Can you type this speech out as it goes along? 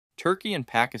Turkey and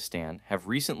Pakistan have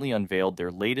recently unveiled their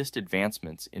latest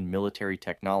advancements in military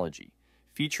technology,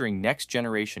 featuring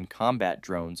next-generation combat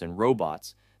drones and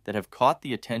robots that have caught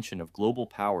the attention of global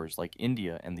powers like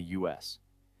India and the US.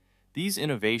 These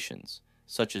innovations,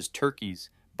 such as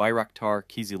Turkey's Bayraktar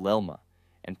Kızılelma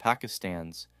and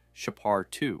Pakistan's Shapar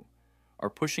 2, are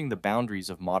pushing the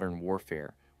boundaries of modern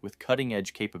warfare with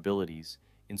cutting-edge capabilities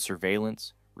in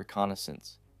surveillance,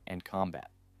 reconnaissance, and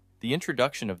combat. The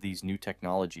introduction of these new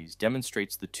technologies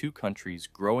demonstrates the two countries'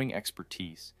 growing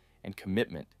expertise and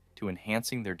commitment to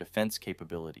enhancing their defense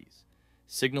capabilities,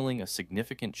 signaling a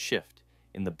significant shift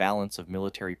in the balance of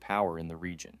military power in the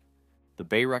region. The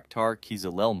Bayraktar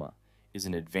Kızılelma is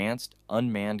an advanced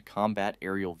unmanned combat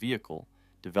aerial vehicle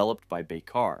developed by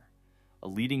Baykar, a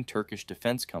leading Turkish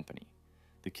defense company.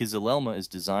 The Kızılelma is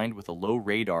designed with a low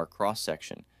radar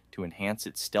cross-section to enhance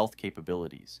its stealth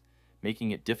capabilities,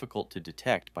 making it difficult to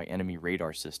detect by enemy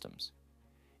radar systems.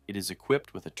 It is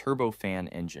equipped with a turbofan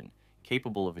engine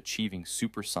capable of achieving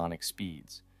supersonic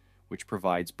speeds, which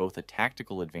provides both a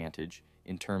tactical advantage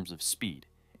in terms of speed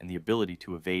and the ability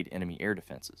to evade enemy air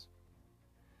defenses.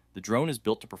 The drone is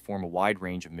built to perform a wide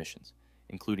range of missions,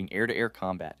 including air-to-air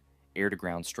combat,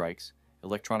 air-to-ground strikes,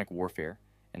 electronic warfare,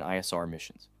 and ISR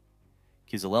missions.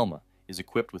 Kızılelma is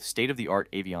equipped with state-of-the-art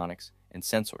avionics and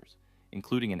sensors,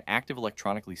 including an active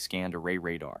electronically scanned array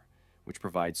radar, which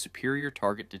provides superior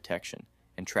target detection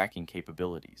and tracking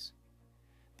capabilities.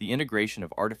 The integration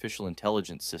of artificial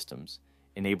intelligence systems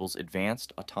enables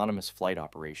advanced autonomous flight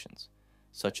operations,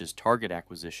 such as target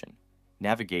acquisition,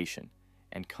 navigation,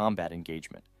 and combat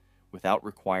engagement, without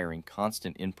requiring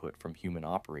constant input from human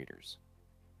operators.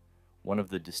 One of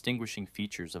the distinguishing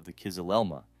features of the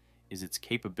Kızılelma is its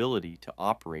capability to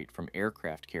operate from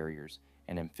aircraft carriers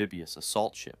and amphibious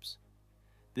assault ships.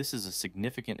 This is a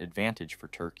significant advantage for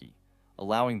Turkey,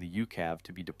 allowing the UCAV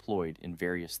to be deployed in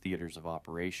various theaters of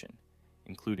operation,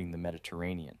 including the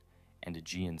Mediterranean and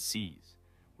Aegean Seas,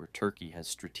 where Turkey has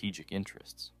strategic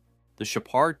interests. The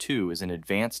Shapar 2 is an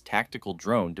advanced tactical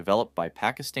drone developed by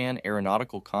Pakistan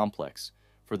Aeronautical Complex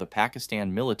for the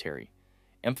Pakistan military,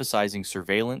 emphasizing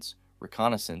surveillance,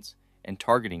 reconnaissance, and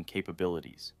targeting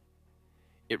capabilities.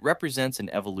 It represents an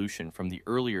evolution from the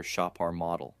earlier Shapar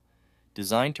model,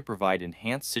 designed to provide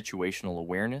enhanced situational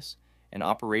awareness and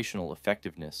operational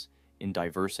effectiveness in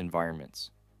diverse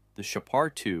environments. The Shapar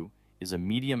 2 is a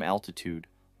medium-altitude,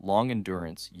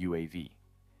 long-endurance UAV.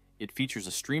 It features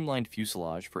a streamlined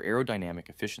fuselage for aerodynamic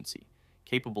efficiency,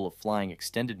 capable of flying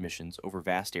extended missions over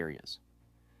vast areas.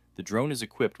 The drone is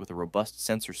equipped with a robust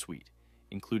sensor suite,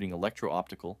 including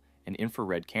electro-optical and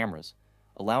infrared cameras,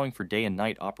 allowing for day and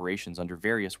night operations under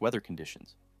various weather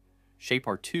conditions.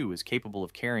 Shapar 2 is capable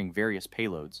of carrying various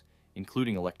payloads,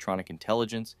 including electronic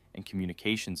intelligence and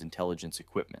communications intelligence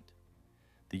equipment.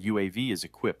 The UAV is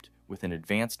equipped with an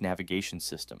advanced navigation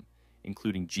system,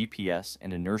 including GPS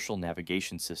and inertial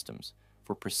navigation systems,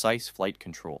 for precise flight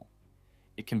control.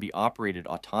 It can be operated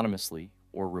autonomously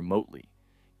or remotely,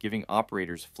 giving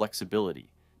operators flexibility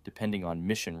depending on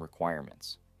mission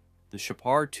requirements. The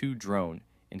Shapar 2 drone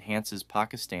enhances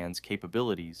Pakistan's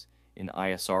capabilities in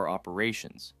ISR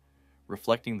operations,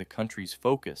 reflecting the country's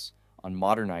focus on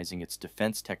modernizing its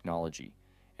defense technology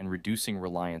and reducing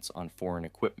reliance on foreign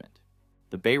equipment.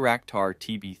 The Bayraktar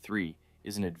TB-3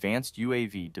 is an advanced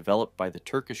UAV developed by the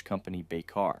Turkish company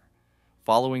Baykar,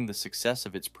 following the success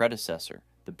of its predecessor,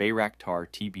 the Bayraktar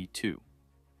TB-2.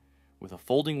 With a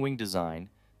folding wing design,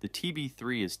 the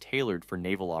TB-3 is tailored for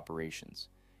naval operations,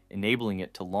 enabling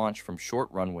it to launch from short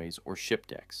runways or ship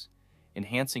decks,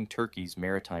 enhancing Turkey's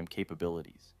maritime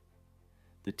capabilities.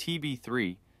 The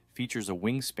TB-3 features a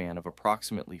wingspan of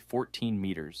approximately 14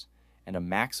 meters and a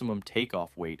maximum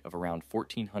takeoff weight of around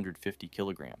 1,450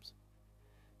 kilograms.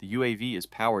 The UAV is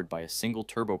powered by a single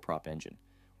turboprop engine,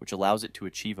 which allows it to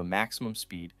achieve a maximum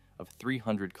speed of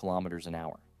 300 kilometers an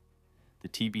hour. The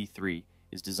TB-3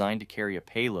 is designed to carry a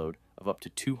payload of up to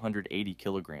 280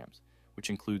 kilograms,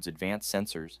 which includes advanced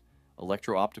sensors,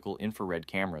 electro-optical infrared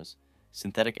cameras,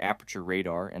 synthetic aperture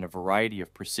radar, and a variety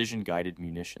of precision-guided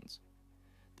munitions.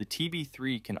 The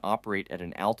TB-3 can operate at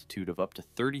an altitude of up to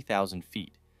 30,000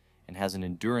 feet and has an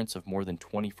endurance of more than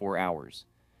 24 hours,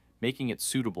 making it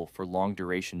suitable for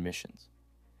long-duration missions.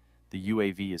 The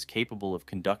UAV is capable of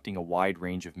conducting a wide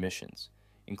range of missions,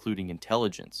 including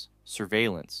intelligence,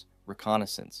 surveillance,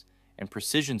 reconnaissance, and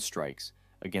precision strikes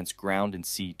against ground and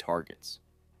sea targets.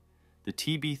 The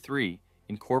TB-3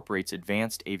 incorporates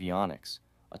advanced avionics,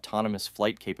 autonomous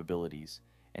flight capabilities,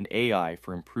 and AI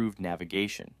for improved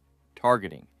navigation,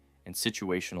 targeting, and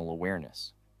situational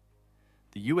awareness.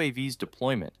 The UAV's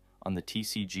deployment on the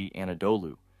TCG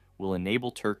Anadolu will enable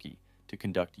Turkey to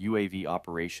conduct UAV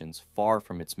operations far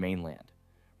from its mainland,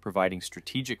 providing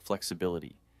strategic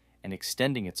flexibility and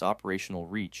extending its operational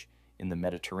reach in the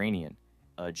Mediterranean,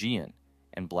 Aegean,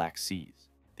 and Black Seas.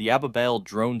 The Ababeel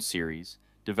drone series,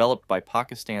 developed by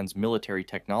Pakistan's military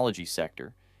technology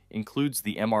sector, includes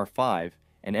the MR5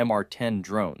 and MR10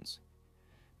 drones.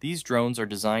 These drones are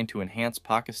designed to enhance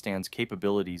Pakistan's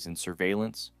capabilities in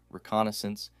surveillance,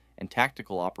 reconnaissance, and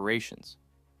tactical operations.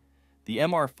 The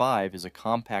MR5 is a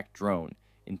compact drone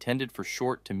intended for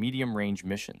short to medium-range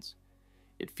missions.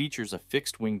 It features a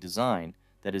fixed-wing design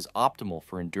that is optimal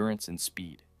for endurance and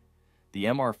speed. The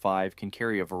MR5 can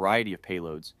carry a variety of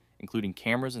payloads, including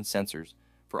cameras and sensors,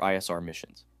 for ISR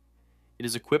missions. It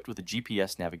is equipped with a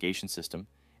GPS navigation system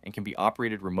and can be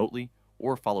operated remotely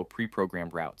or follow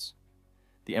pre-programmed routes.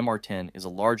 The MR10 is a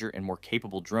larger and more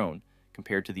capable drone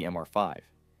compared to the MR5.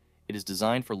 It is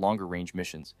designed for longer-range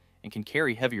missions and can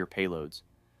carry heavier payloads.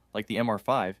 Like the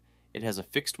MR5, it has a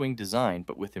fixed-wing design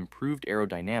but with improved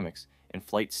aerodynamics and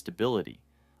flight stability,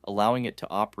 allowing it to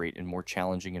operate in more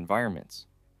challenging environments.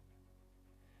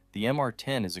 The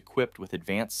MR10 is equipped with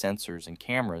advanced sensors and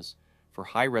cameras for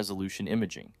high-resolution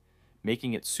imaging,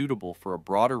 making it suitable for a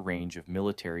broader range of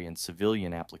military and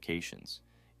civilian applications,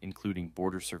 including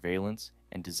border surveillance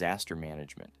and disaster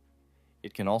management.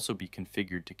 It can also be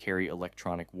configured to carry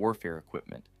electronic warfare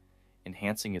equipment,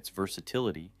 enhancing its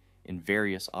versatility in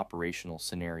various operational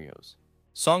scenarios.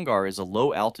 Songar is a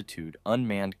low-altitude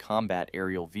unmanned combat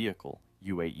aerial vehicle,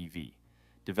 UAV,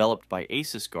 developed by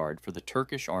ASISGuard for the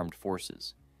Turkish armed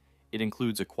forces. It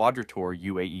includes a quadrotor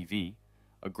UAV,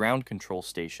 a ground control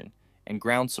station, and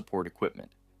ground support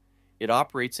equipment. It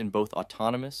operates in both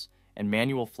autonomous and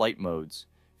manual flight modes,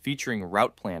 featuring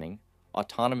route planning,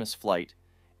 autonomous flight,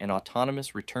 and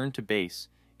autonomous return to base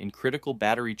in critical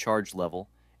battery charge level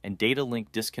and data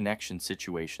link disconnection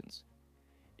situations.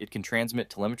 It can transmit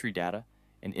telemetry data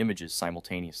and images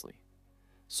simultaneously.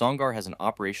 Songar has an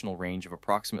operational range of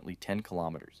approximately 10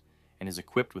 kilometers and is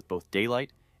equipped with both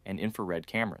daylight and infrared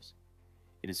cameras.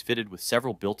 It is fitted with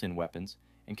several built-in weapons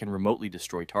and can remotely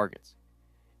destroy targets.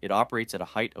 It operates at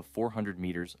a height of 400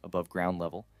 meters above ground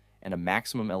level and a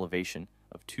maximum elevation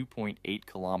of 2.8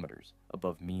 kilometers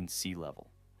above mean sea level.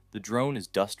 The drone is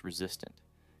dust-resistant,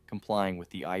 complying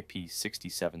with the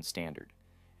IP67 standard,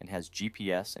 and has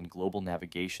GPS and global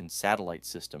navigation satellite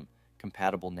system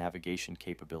compatible navigation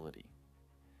capability.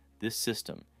 This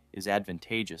system is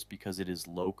advantageous because it is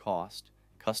low-cost,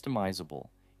 customizable,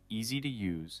 easy to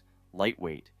use,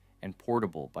 lightweight, and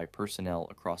portable by personnel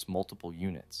across multiple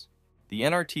units. The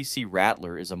NRTC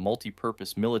Rattler is a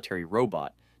multi-purpose military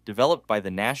robot developed by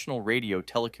the National Radio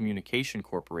Telecommunication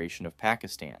Corporation of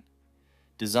Pakistan.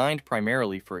 Designed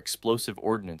primarily for explosive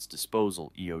ordnance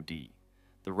disposal (EOD),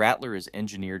 the Rattler is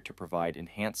engineered to provide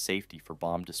enhanced safety for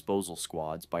bomb disposal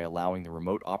squads by allowing the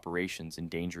remote operations in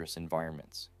dangerous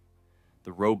environments.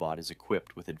 The robot is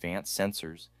equipped with advanced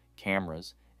sensors,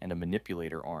 cameras, and a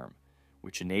manipulator arm,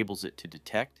 which enables it to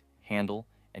detect, handle,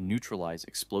 and neutralize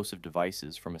explosive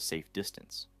devices from a safe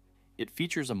distance. It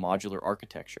features a modular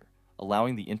architecture,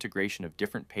 allowing the integration of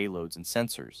different payloads and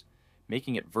sensors,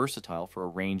 making it versatile for a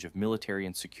range of military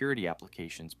and security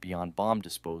applications beyond bomb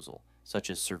disposal, such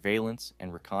as surveillance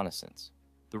and reconnaissance.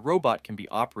 The robot can be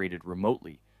operated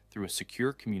remotely through a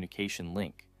secure communication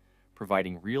link,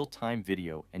 providing real-time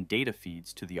video and data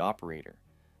feeds to the operator,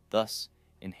 thus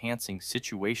enhancing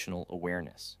situational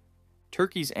awareness.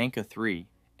 Turkey's Anka-3,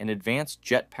 an advanced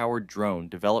jet-powered drone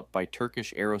developed by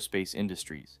Turkish aerospace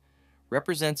industries,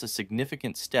 represents a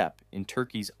significant step in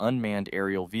Turkey's unmanned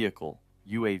aerial vehicle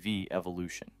UAV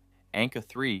evolution.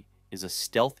 Anka-3 is a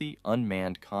stealthy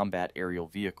unmanned combat aerial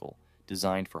vehicle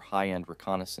designed for high-end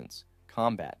reconnaissance,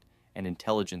 combat, and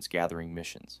intelligence-gathering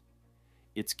missions.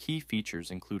 Its key features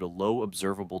include a low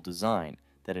observable design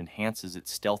that enhances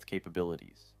its stealth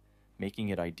capabilities, making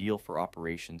it ideal for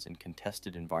operations in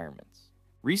contested environments.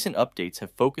 Recent updates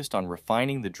have focused on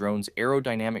refining the drone's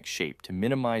aerodynamic shape to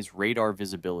minimize radar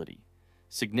visibility,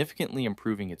 significantly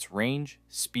improving its range,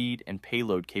 speed, and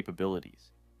payload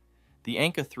capabilities. The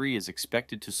Anka-3 is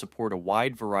expected to support a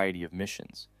wide variety of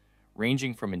missions,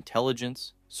 ranging from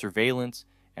intelligence, surveillance,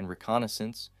 and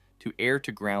reconnaissance to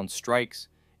air-to-ground strikes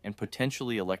and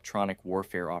potentially electronic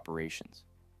warfare operations.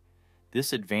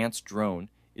 This advanced drone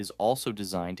is also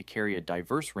designed to carry a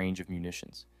diverse range of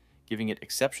munitions, giving it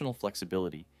exceptional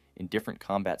flexibility in different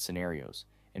combat scenarios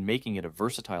and making it a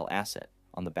versatile asset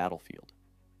on the battlefield.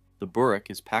 The Burraq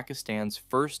is Pakistan's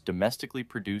first domestically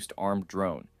produced armed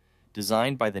drone,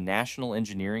 designed by the National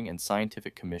Engineering and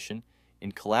Scientific Commission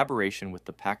in collaboration with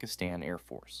the Pakistan Air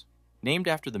Force. Named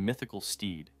after the mythical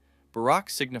steed, Burraq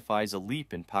signifies a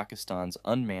leap in Pakistan's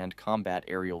unmanned combat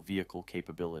aerial vehicle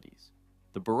capabilities.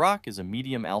 The Burraq is a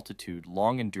medium-altitude,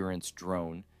 long-endurance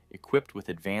drone equipped with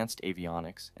advanced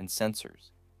avionics and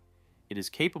sensors. It is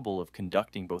capable of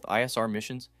conducting both ISR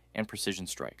missions and precision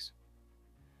strikes.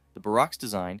 The Burraq's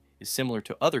design is similar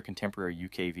to other contemporary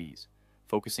UKVs,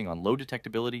 focusing on low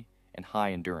detectability and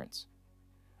high endurance.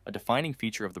 A defining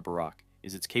feature of the Burraq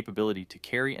is its capability to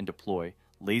carry and deploy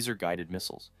laser-guided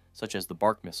missiles, such as the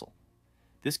Bark missile.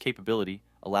 This capability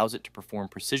allows it to perform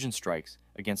precision strikes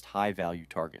against high-value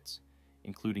targets,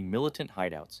 including militant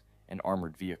hideouts and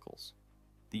armored vehicles.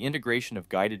 The integration of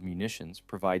guided munitions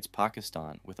provides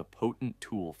Pakistan with a potent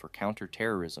tool for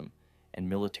counter-terrorism and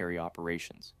military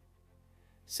operations.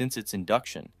 Since its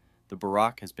induction, the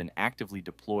Burraq has been actively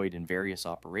deployed in various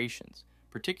operations,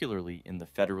 particularly in the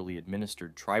federally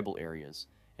administered tribal areas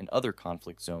and other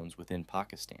conflict zones within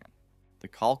Pakistan. The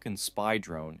Kalkan Spy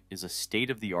Drone is a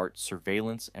state-of-the-art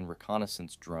surveillance and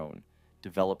reconnaissance drone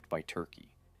developed by Turkey.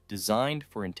 Designed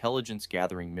for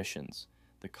intelligence-gathering missions,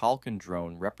 the Kalkan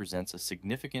drone represents a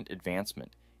significant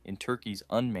advancement in Turkey's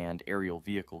unmanned aerial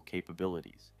vehicle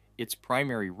capabilities. Its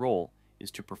primary role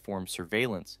is to perform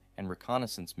surveillance and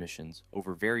reconnaissance missions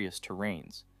over various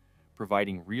terrains,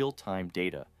 providing real-time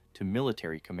data to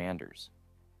military commanders.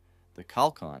 The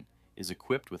Kalkan is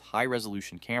equipped with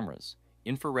high-resolution cameras,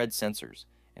 infrared sensors,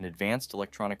 and advanced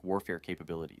electronic warfare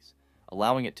capabilities,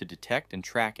 allowing it to detect and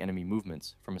track enemy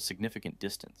movements from a significant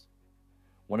distance.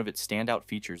 One of its standout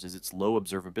features is its low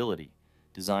observability,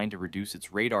 designed to reduce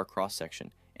its radar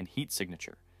cross-section and heat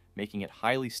signature, making it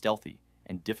highly stealthy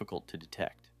and difficult to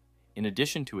detect. In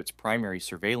addition to its primary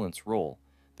surveillance role,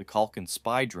 the Kalkan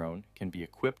Spy Drone can be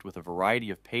equipped with a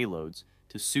variety of payloads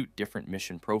to suit different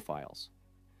mission profiles.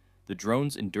 The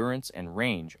drone's endurance and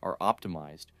range are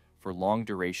optimized for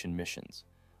long-duration missions,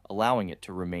 allowing it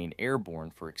to remain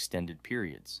airborne for extended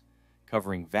periods,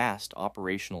 covering vast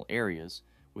operational areas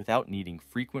without needing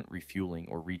frequent refueling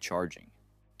or recharging.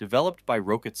 Developed by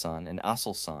Roketsan and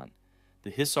Aselsan,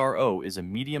 the HİSAR-O is a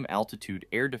medium-altitude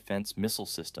air defense missile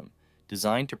system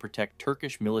designed to protect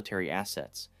Turkish military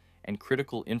assets and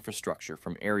critical infrastructure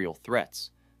from aerial threats,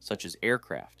 such as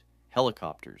aircraft,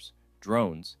 helicopters,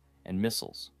 drones, and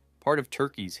missiles. Part of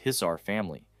Turkey's HİSAR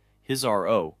family,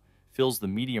 HİSAR-O fills the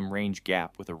medium-range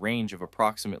gap with a range of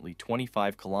approximately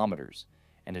 25 kilometers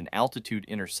and an altitude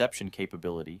interception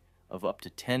capability of up to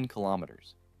 10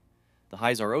 kilometers. The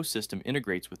HİSAR-O system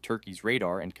integrates with Turkey's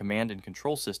radar and command and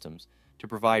control systems to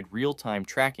provide real-time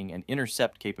tracking and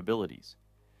intercept capabilities.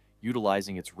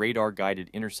 Utilizing its radar-guided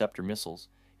interceptor missiles,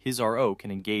 HİSAR-O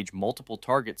can engage multiple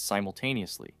targets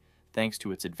simultaneously thanks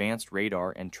to its advanced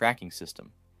radar and tracking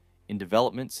system. In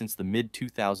development since the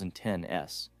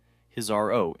mid-2010s,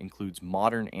 HİSAR-O includes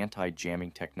modern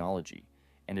anti-jamming technology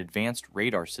and advanced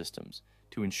radar systems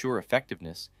to ensure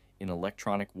effectiveness in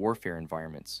electronic warfare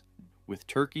environments. With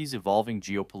Turkey's evolving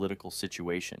geopolitical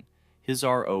situation,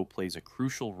 HİSAR-O plays a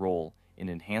crucial role in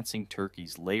enhancing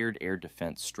Turkey's layered air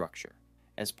defense structure.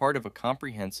 As part of a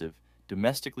comprehensive,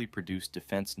 domestically produced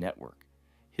defense network,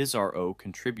 HİSAR-O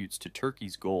contributes to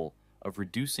Turkey's goal of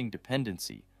reducing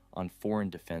dependency on foreign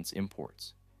defense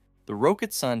imports. The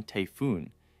Roketsan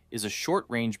Tayfun is a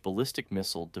short-range ballistic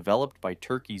missile developed by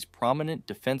Turkey's prominent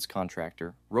defense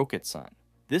contractor, Roketsan.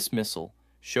 This missile,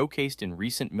 showcased in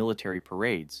recent military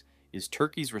parades, is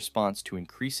Turkey's response to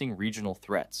increasing regional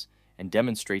threats and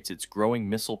demonstrates its growing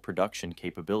missile production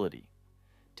capability.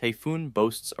 Tayfun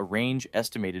boasts a range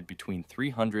estimated between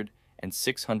 300 and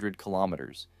 600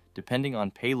 kilometers, depending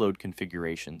on payload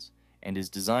configurations, and is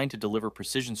designed to deliver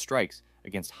precision strikes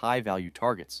against high-value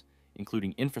targets,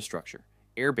 including infrastructure,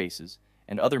 air bases,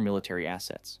 and other military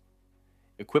assets.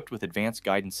 Equipped with advanced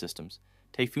guidance systems,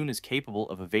 Tayfun is capable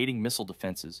of evading missile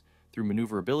defenses through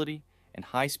maneuverability and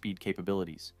high-speed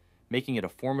capabilities, making it a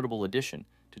formidable addition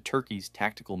to Turkey's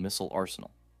tactical missile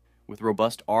arsenal. With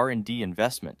robust R&D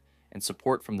investment and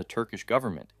support from the Turkish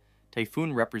government,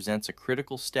 Tayfun represents a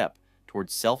critical step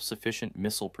towards self-sufficient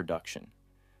missile production.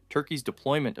 Turkey's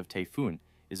deployment of Tayfun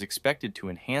is expected to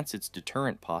enhance its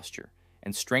deterrent posture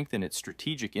and strengthen its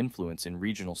strategic influence in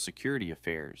regional security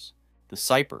affairs. The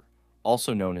SİPER,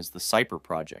 also known as the SİPER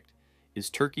Project, is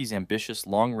Turkey's ambitious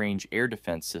long-range air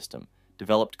defense system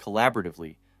developed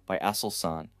collaboratively by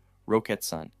Aselsan,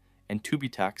 Roketsan, and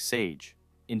TÜBİTAK SAGE.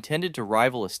 Intended to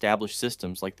rival established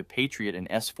systems like the Patriot and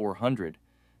S-400,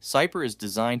 SİPER is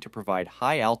designed to provide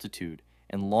high-altitude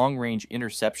and long-range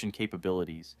interception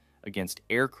capabilities against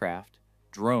aircraft,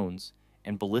 drones,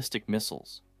 and ballistic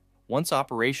missiles. Once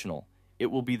operational,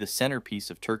 it will be the centerpiece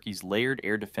of Turkey's layered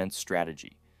air defense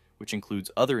strategy, which includes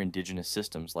other indigenous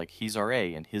systems like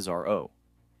HİSAR-A and HİSAR-O.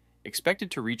 Expected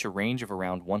to reach a range of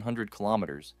around 100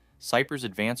 kilometers, SİPER's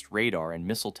advanced radar and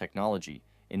missile technology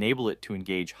enable it to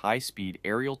engage high-speed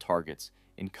aerial targets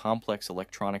in complex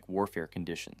electronic warfare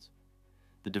conditions.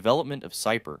 The development of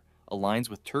SİPER aligns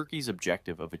with Turkey's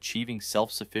objective of achieving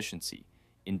self-sufficiency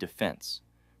in defense,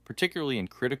 particularly in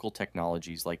critical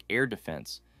technologies like air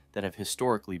defense that have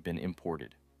historically been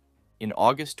imported. In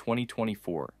August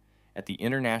 2024, at the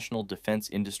International Defense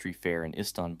Industry Fair in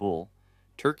Istanbul,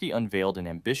 Turkey unveiled an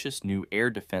ambitious new air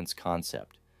defense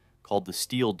concept called the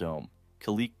Steel Dome,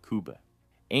 Çelik Kubbe.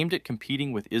 Aimed at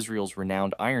competing with Israel's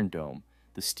renowned Iron Dome,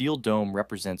 the Steel Dome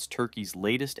represents Turkey's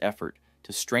latest effort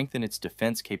to strengthen its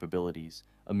defense capabilities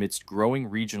amidst growing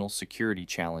regional security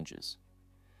challenges.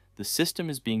 The system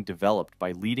is being developed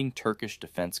by leading Turkish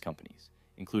defense companies,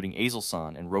 including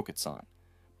Aselsan and Roketsan,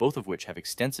 both of which have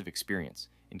extensive experience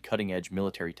in cutting-edge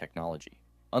military technology.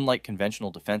 Unlike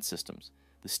conventional defense systems,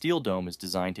 the Steel Dome is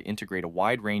designed to integrate a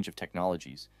wide range of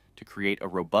technologies to create a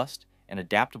robust and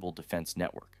adaptable defense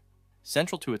network.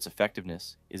 Central to its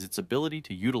effectiveness is its ability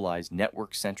to utilize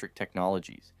network-centric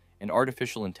technologies and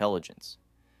artificial intelligence.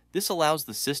 This allows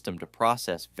the system to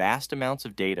process vast amounts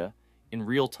of data in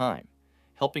real time,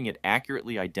 helping it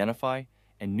accurately identify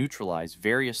and neutralize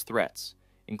various threats,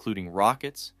 including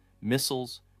rockets,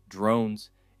 missiles, drones,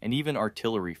 and even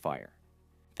artillery fire.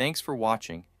 Thanks for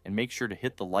watching, and make sure to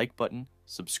hit the like button,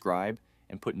 subscribe,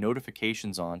 and put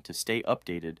notifications on to stay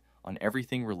updated on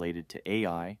everything related to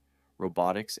AI,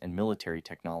 robotics, and military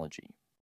technology.